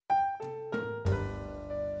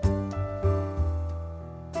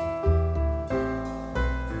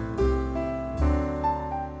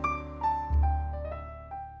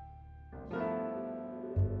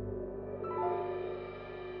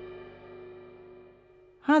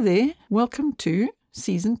Hi there, welcome to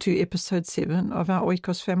Season 2, Episode 7 of our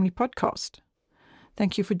Oikos Family Podcast.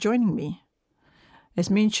 Thank you for joining me.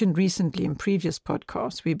 As mentioned recently in previous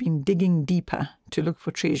podcasts, we've been digging deeper to look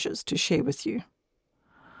for treasures to share with you.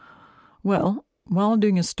 Well, while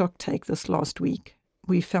doing a stock take this last week,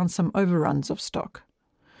 we found some overruns of stock,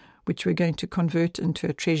 which we're going to convert into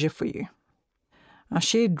a treasure for you. I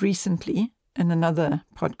shared recently in another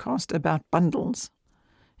podcast about bundles.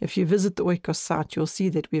 If you visit the Oikos site, you'll see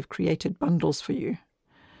that we've created bundles for you.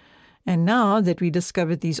 And now that we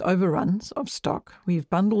discovered these overruns of stock, we've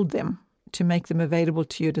bundled them to make them available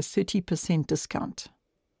to you at a 30% discount.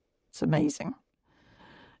 It's amazing.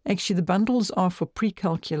 Actually, the bundles are for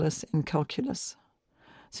pre-calculus and calculus.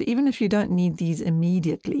 So even if you don't need these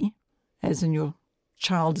immediately, as in your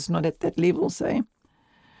child is not at that level, say,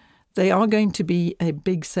 they are going to be a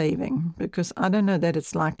big saving, because I don't know that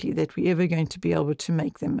it's likely that we're ever going to be able to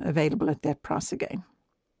make them available at that price again.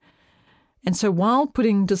 And so while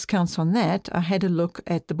putting discounts on that, I had a look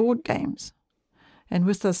at the board games. And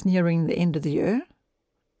with us nearing the end of the year,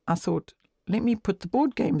 I thought, let me put the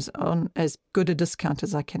board games on as good a discount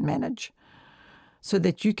as I can manage, so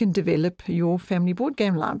that you can develop your family board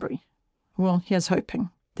game library. Well, here's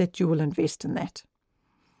hoping that you will invest in that.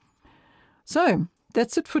 So,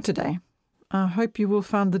 that's it for today. I hope you will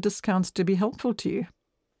find the discounts to be helpful to you.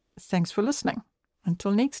 Thanks for listening.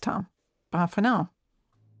 Until next time. Bye for now.